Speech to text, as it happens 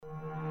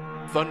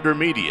Thunder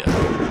Media.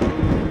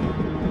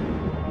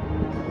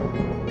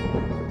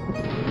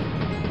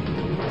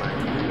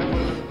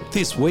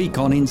 This week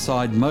on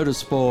Inside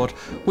Motorsport,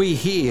 we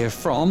hear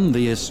from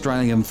the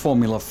Australian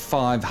Formula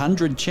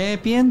 500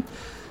 champion,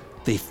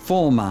 the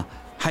former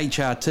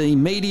HRT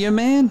media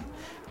man,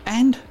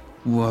 and,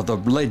 well, the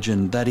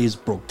legend that is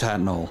Brooke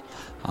Tatnall.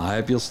 I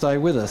hope you'll stay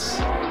with us.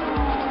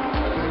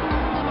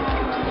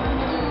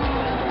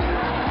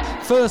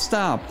 First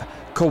up,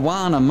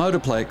 Kawana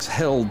Motorplex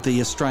held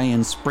the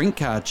Australian Sprint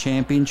Car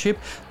Championship,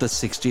 the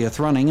 60th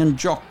running, and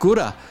Jock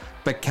Gooder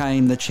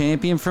became the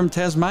champion from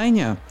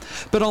Tasmania.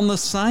 But on the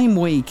same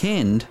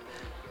weekend,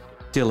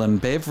 Dylan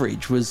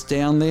Beveridge was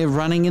down there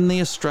running in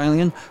the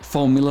Australian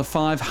Formula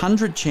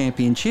 500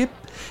 Championship,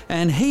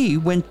 and he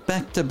went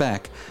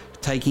back-to-back,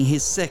 taking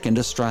his second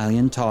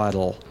Australian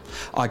title.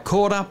 I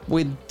caught up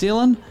with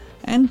Dylan,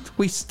 and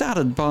we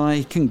started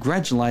by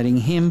congratulating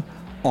him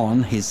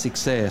on his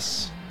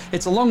success.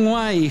 It's a long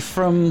way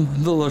from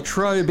the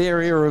Latrobe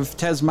area of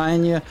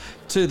Tasmania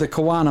to the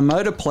Kawana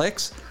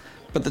Motorplex,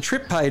 but the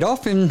trip paid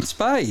off in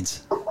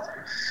spades.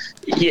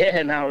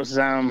 Yeah, no, it was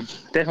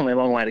definitely a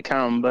long way to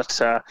come, but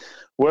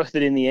worth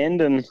it in the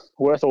end and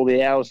worth all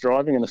the hours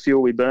driving and the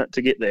fuel we burnt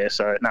to get there.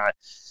 So, no,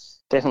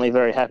 definitely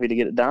very happy to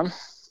get it done.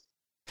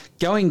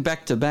 Going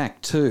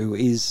back-to-back, too,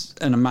 is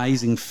an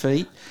amazing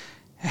feat.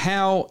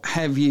 How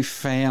have you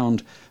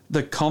found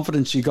the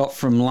confidence you got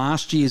from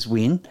last year's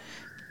win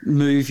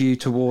move you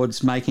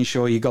towards making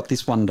sure you got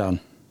this one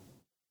done?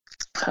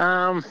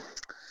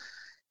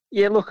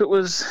 Yeah, look,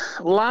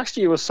 last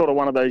year was sort of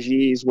one of those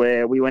years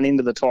where we went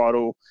into the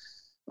title,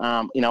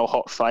 a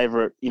hot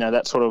favourite.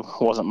 That sort of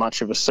wasn't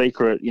much of a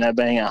secret,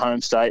 being our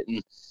home state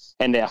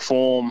and our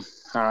form,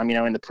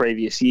 in the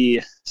previous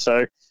year.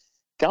 So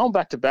going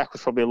back to back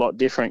was probably a lot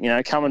different.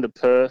 Coming to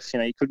Perth,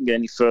 you couldn't get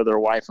any further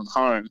away from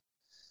home.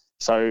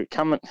 So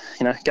going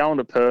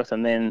to Perth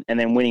and then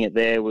winning it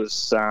there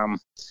was,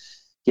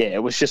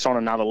 it was just on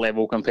another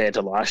level compared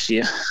to last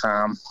year.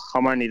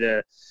 I'm only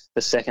the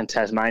second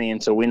Tasmanian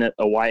to win it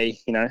away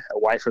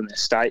from their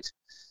state.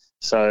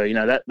 So,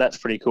 that's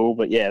pretty cool.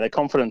 But, yeah, the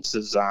confidence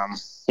is,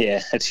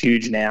 it's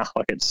huge now.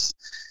 Like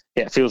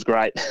it feels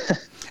great.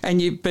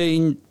 And you've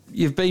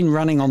been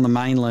running on the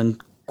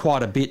mainland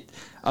quite a bit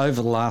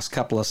over the last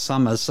couple of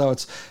summers, so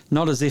it's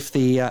not as if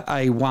the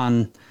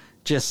A1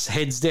 just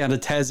heads down to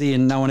Tassie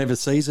and no one ever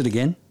sees it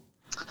again.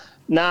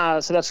 No,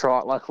 so that's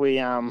right. Like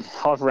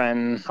I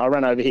ran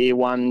over here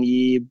 1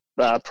 year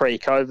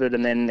pre-COVID,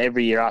 and then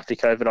every year after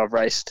COVID, I've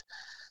raced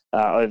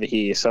over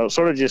here. So it's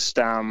sort of just,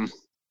 I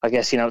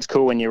guess, it's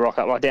cool when you rock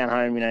up. Like down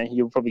home,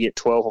 you'll probably get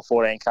 12 or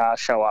 14 cars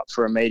show up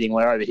for a meeting,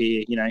 where over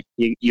here,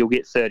 you'll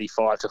get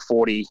 35 to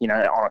 40,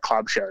 on a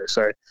club show.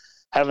 So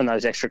having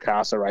those extra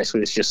cars to race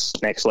with is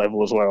just next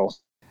level as well.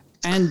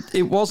 And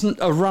it wasn't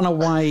a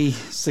runaway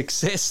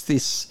success,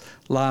 this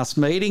last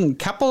meeting.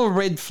 Couple of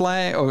red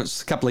flag, or a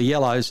couple of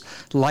yellows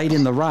late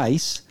in the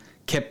race,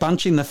 kept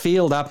bunching the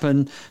field up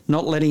and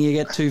not letting you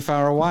get too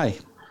far away.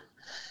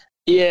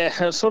 Yeah,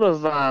 I was sort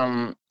of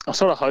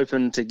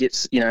hoping to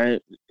get,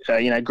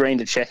 green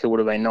to checker would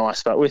have been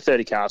nice, but with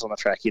 30 cars on the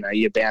track,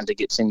 you're bound to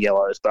get some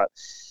yellows. But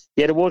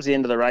yeah, towards the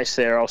end of the race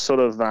there, I was sort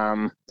of,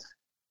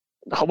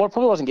 I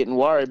probably wasn't getting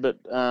worried, but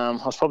I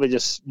was probably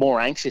just more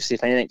anxious,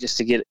 if anything, just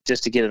to get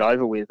it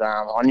over with.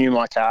 I knew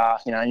my car,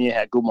 I knew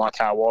how good my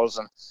car was,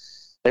 and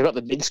they've got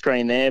the big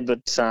screen there,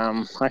 but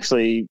I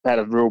actually had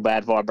a real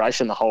bad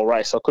vibration the whole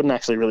race, so I couldn't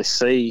actually really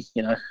see,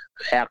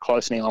 how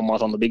close anyone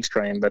was on the big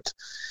screen. But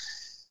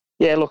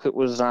yeah, look, it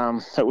was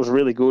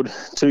really good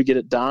to get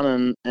it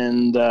done,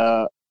 and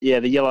the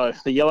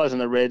yellows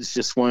and the reds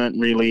just weren't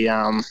really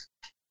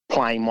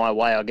playing my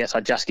way. I guess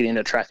I'd just get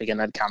into traffic and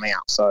they'd come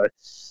out. So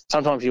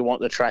sometimes you want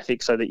the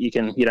traffic so that you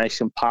can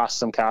pass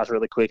some cars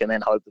really quick and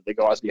then hope that the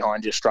guys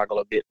behind you struggle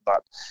a bit.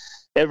 But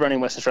everyone in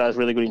Western Australia is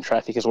really good in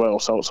traffic as well,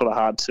 so it's sort of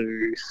hard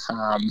to,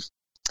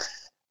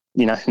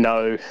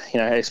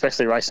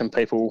 especially racing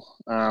people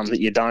that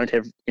you don't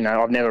have.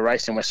 I've never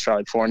raced in Western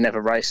Australia before and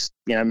never raced,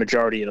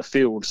 majority of the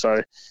field.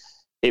 So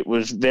it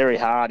was very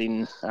hard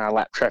in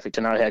lap traffic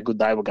to know how good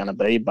they were going to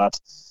be. But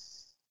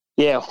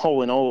yeah,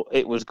 all in all,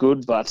 it was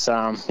good, but,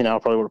 I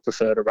probably would have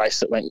preferred a race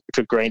that went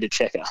to green to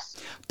checker.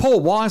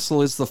 Paul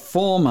Weissel is the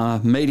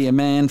former media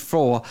man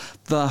for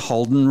the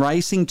Holden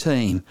Racing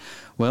Team.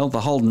 Well,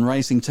 the Holden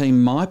Racing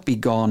Team might be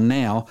gone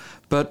now,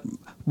 but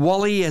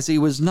Wally, as he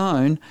was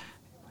known,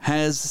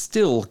 has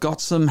still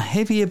got some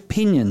heavy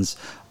opinions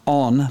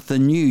on the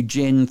new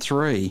Gen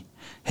 3.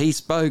 He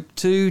spoke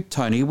to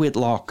Tony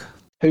Whitlock,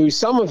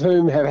 some of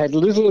whom have had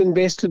little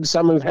invested,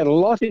 some have had a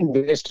lot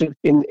invested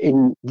in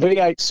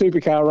V8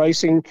 supercar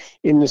racing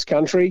in this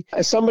country.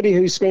 As somebody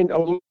who spent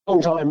a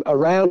long time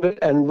around it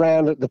and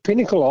round at the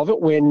pinnacle of it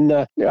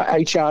when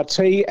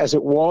HRT, as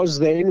it was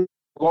then,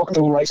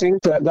 Lockdown Racing,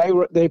 they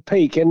were at their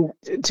peak. And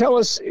tell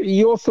us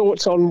your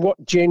thoughts on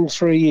what Gen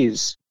 3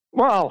 is.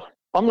 Well,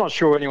 I'm not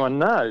sure anyone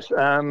knows.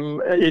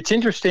 It's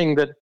interesting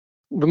that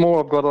the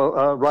more I've got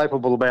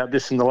rapable about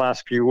this in the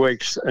last few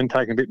weeks and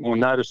taken a bit more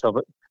notice of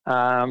it,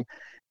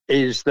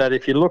 is that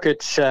if you look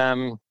at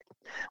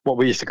what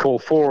we used to call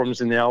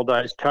forums in the old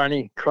days,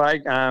 Tony,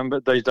 Craig,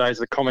 but these days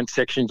the comment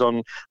sections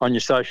on your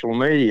social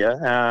media.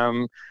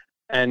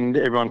 And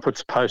everyone puts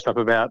a post up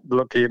about,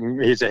 look,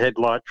 here's a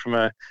headlight from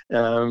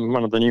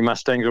one of the new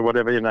Mustangs or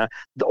whatever.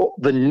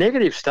 The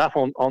negative stuff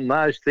on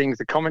those things,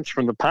 the comments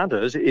from the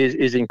punters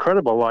is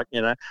incredible. Like,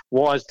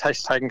 why is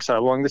Taste taking so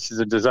long? This is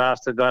a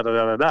disaster. Da da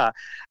da da da.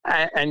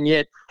 And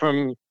yet,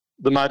 from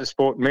the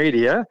motorsport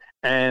media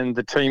and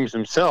the teams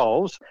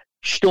themselves,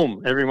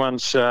 stum,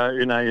 everyone's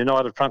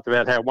united front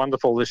about how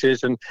wonderful this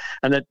is, and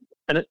it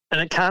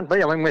can't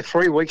be. I mean, we're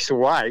 3 weeks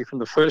away from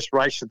the first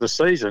race of the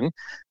season.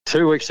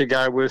 2 weeks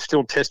ago, we were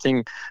still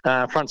testing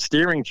front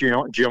steering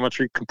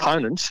geometry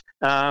components,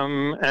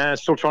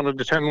 still trying to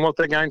determine what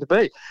they're going to be.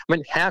 I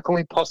mean, how can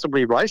we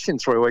possibly race in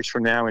 3 weeks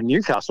from now in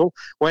Newcastle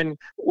when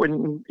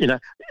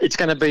it's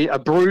going to be a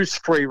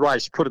bruise-free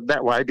race, put it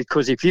that way,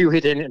 because if you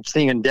hit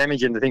anything and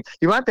damage anything,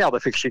 you won't be able to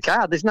fix your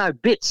car. There's no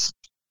bits.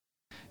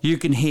 You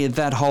can hear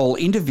that whole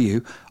interview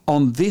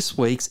on this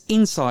week's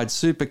Inside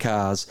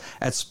Supercars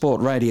at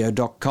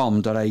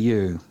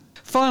sportradio.com.au.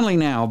 Finally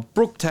now,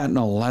 Brooke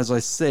Tatnall, as I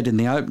said in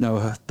the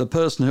opener, the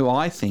person who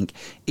I think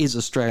is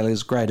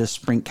Australia's greatest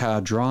sprint car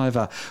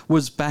driver,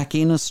 was back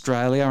in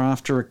Australia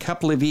after a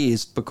couple of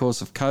years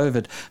because of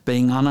COVID,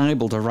 being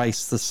unable to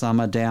race the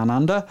summer down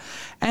under.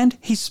 And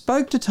he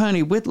spoke to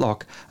Tony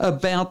Whitlock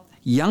about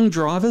young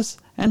drivers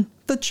and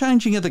the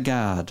changing of the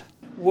guard.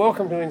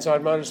 Welcome to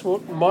Inside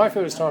Motorsport. My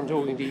first time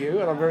talking to you,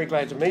 and I'm very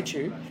glad to meet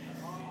you.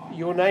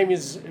 Your name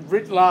is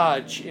writ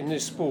large in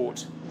this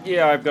sport.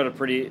 Yeah, I've got a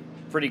pretty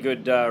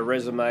good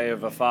resume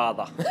of a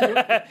father.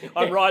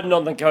 I'm riding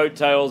on the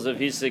coattails of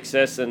his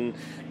success and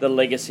the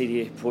legacy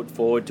he put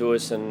forward to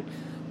us, and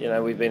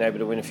we've been able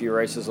to win a few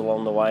races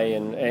along the way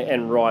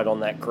and ride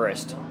on that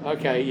crest.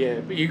 Okay, yeah,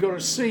 but you've got a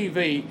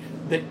CV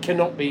that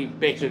cannot be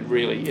bettered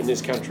really in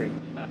this country.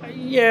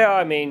 Yeah,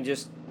 I mean,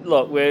 just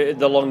look,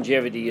 the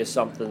longevity is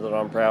something that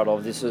I'm proud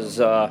of. This is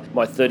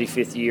my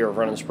 35th year of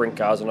running sprint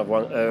cars, and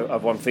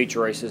I've won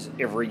feature races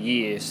every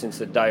year since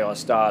the day I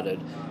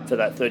started for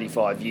that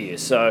 35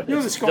 years. So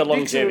you're the Scott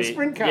Dixon of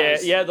sprint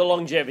cars. Yeah, the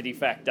longevity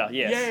factor.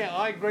 Yes. Yeah,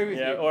 I agree with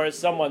you. Or as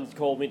someone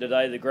called me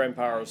today, the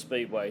grandpa of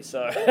Speedway.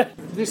 So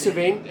this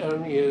event,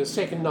 the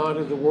second night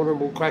of the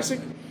Warrnambool Classic,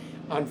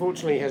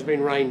 unfortunately has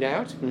been rained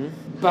out. Mm-hmm.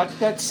 But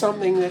that's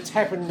something that's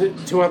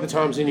happened to other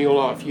times in your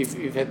life.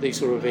 You've had these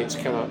sort of events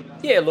come up.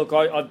 Yeah, look,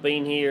 I've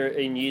been here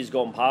in years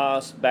gone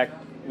past. Back,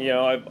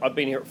 I've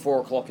been here at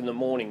 4 o'clock in the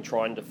morning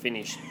trying to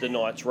finish the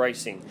night's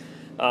racing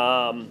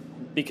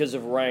because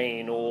of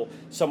rain, or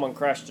someone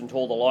crashed and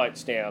tore the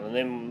lights down, and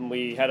then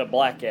we had a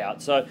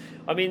blackout. So,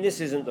 I mean,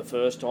 this isn't the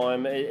first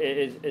time.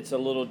 It's a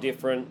little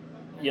different.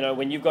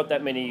 When you've got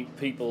that many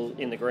people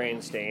in the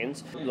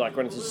grandstands, like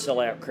when it's a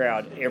sellout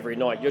crowd every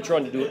night, you're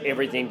trying to do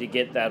everything to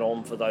get that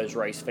on for those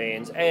race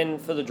fans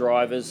and for the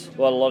drivers.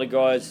 Well, a lot of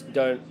guys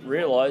don't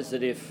realise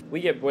that if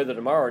we get weather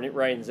tomorrow and it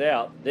rains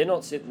out, they're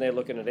not sitting there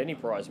looking at any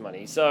prize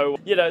money. So,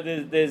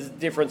 there's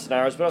different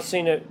scenarios, but I've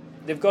seen it.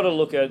 They've got to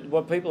look at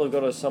what people have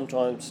got to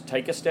sometimes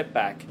take a step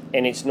back,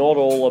 and it's not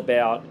all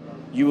about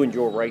you and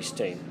your race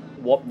team.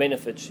 What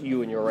benefits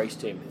you and your race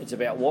team. It's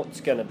about what's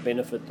going to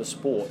benefit the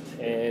sport.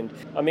 And,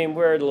 I mean,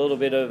 we're at a little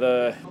bit of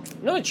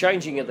not a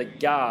changing of the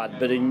guard,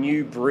 but a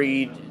new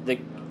breed that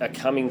are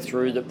coming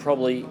through that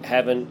probably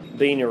haven't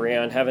been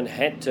around, haven't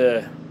had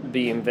to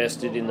be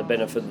invested in the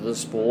benefit of the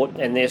sport,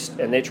 and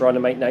they're trying to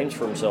make names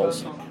for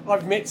themselves.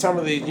 I've met some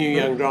of these new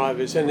young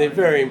drivers, and they're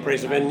very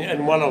impressive.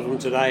 And one of them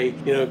today,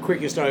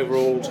 quickest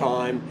overall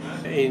time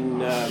in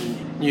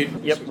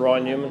Newton. Yep,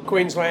 Ryan Newman,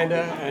 Queenslander,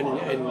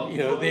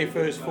 and their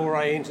first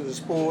foray into the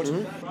sport.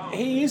 Mm-hmm.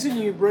 He is a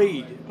new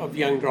breed of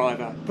young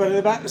driver, but at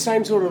about the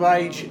same sort of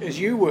age as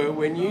you were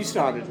when you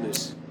started in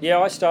this. Yeah,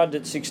 I started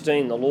at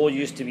 16. The law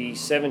used to be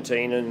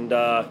 17, and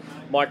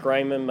Mike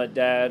Raymond, my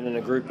dad, and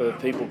a group of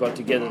people got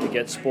together to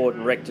get Sport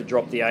and Rec to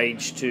drop the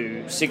age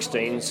to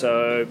 16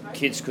 so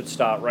kids could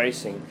start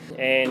racing.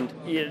 And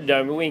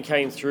when we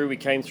came through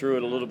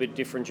it a little bit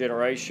different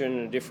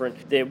generation,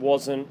 there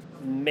wasn't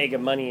mega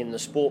money in the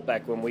sport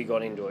back when we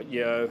got into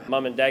it.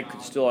 Mum and dad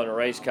could still own a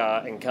race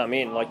car and come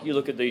in. Like, you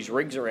look at these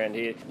rigs around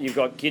here, you've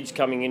got kids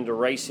coming into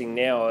racing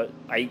now at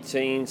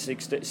 18,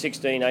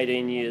 16,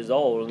 18 years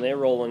old, and they're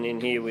rolling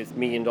in here with $1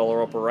 million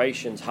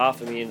operations,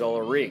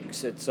 $500,000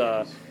 rigs.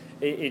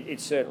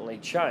 It's certainly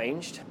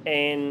changed,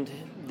 and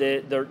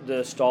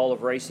the style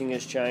of racing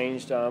has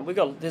changed.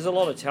 There's a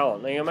lot of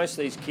talent. Most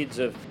of these kids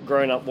have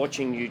grown up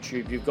watching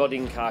YouTube. You've got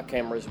in-car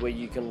cameras where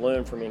you can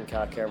learn from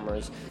in-car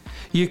cameras.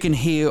 You can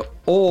hear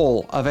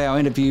all of our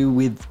interview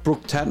with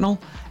Brooke Tatnall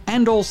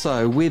and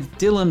also with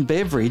Dylan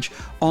Beveridge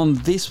on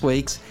this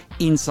week's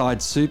Inside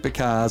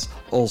Supercars,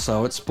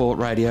 also at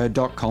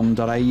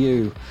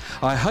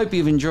sportradio.com.au. I hope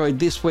you've enjoyed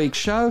this week's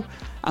show.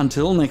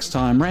 Until next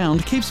time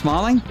round, keep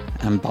smiling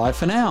and bye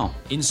for now.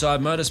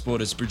 Inside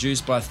Motorsport is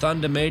produced by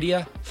Thunder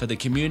Media for the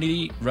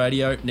Community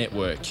Radio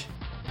Network.